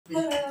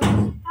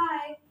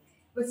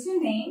What's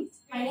your name?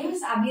 My name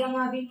is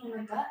Abiyama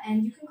Purnata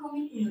and you can call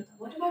me Purnata.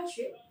 What about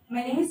you?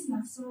 My name is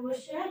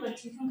Nafisa,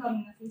 but you can call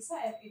me Nafisa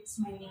if it's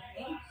my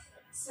nickname.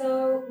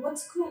 So,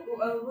 what's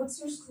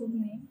your school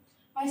name?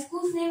 My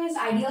school's name is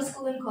Ideal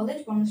School and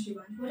College, Banasree.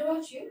 What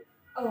about you?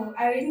 Oh,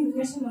 I read in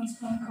University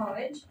of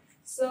College.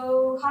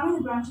 So, how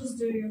many branches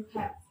do you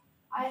have?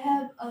 I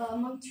have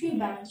 3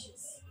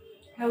 branches.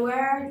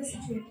 Where are they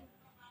situated?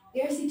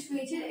 They are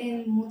situated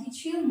in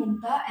Motichil,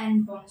 Mugda,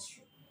 and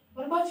Banasree.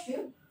 What about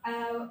you?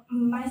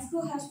 My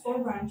school has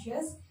 4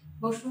 branches: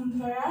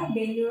 Uttara,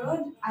 Bailey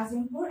Road,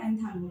 Azimpur, and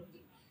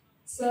Dhanmondi.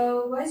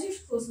 So, why is your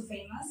school so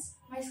famous?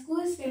 My school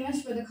is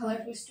famous for the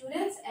colorful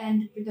students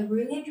and the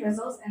brilliant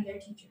results and their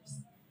teachers.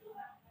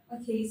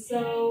 Okay,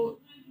 so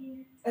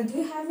do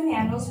you have any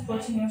annual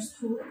sports in your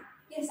school?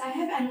 Yes, I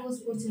have annual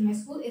sports in my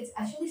school. It's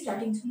actually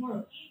starting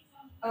tomorrow.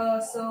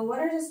 So what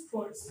are the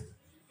sports?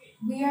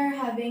 We are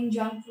having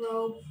jump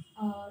rope,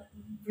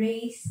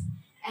 race,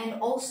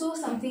 and also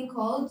something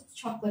called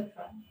chocolate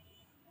run.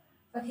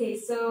 Okay,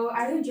 so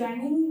are you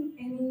joining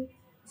any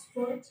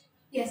sport?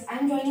 Yes,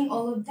 I'm joining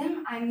all of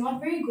them. I'm not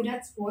very good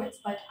at sports,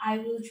 but I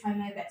will try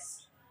my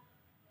best.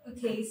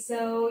 Okay,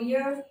 so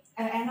your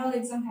annual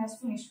exam has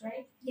finished,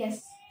 right?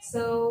 Yes.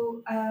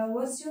 So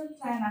what's your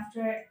plan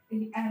after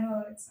the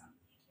annual exam?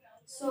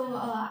 So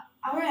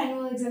our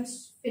annual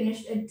exams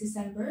finished in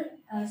December.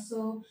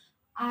 So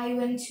I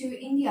went to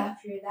India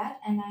after that,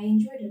 and I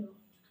enjoyed it a lot.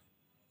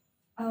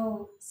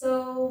 Oh,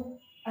 so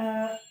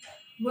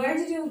where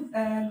did you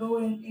go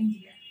in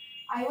India?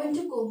 I went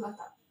to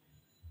Kolkata.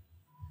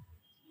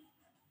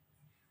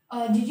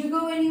 Did you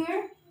go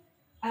anywhere?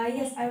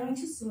 Yes, I went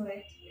to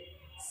Surat.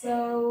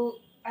 So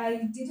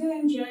did you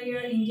enjoy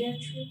your India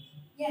trip?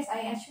 Yes,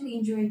 I actually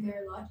enjoyed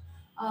there a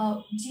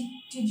lot.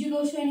 Did you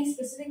go to any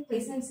specific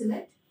place in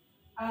Sylhet?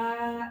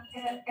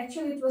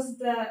 Actually, it was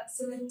the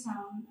Sylhet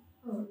town.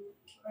 Oh.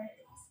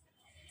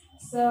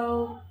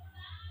 So,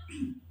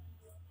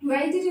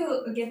 why did you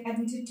get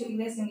admitted to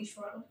Eliash English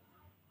World?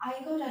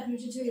 I got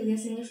admitted to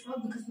Eliash English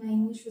World because my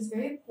English was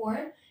very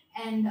poor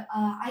and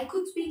I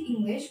could speak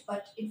English,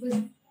 but it was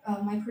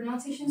my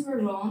pronunciations were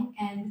wrong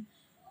and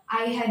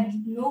I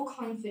had no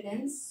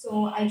confidence,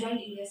 so I joined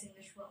Eliash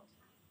English World.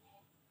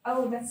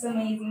 Oh, that's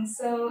amazing.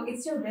 So,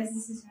 it's your best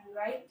decision,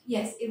 right?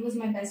 Yes, it was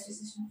my best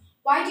decision.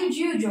 Why did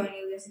you join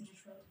Eliash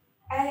English World?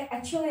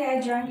 I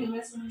joined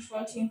Eliash English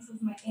World to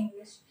improve my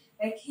English.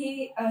 Like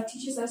he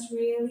teaches us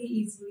really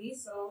easily,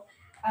 so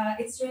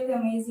it's really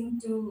amazing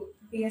to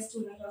be a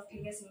student of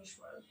Eliash English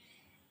World.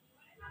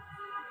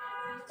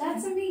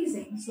 That's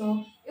amazing.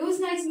 So it was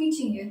nice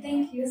meeting you.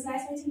 Thank you. It was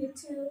nice meeting you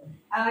too.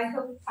 I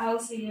hope I'll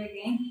see you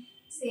again.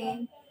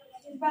 Same.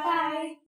 Bye.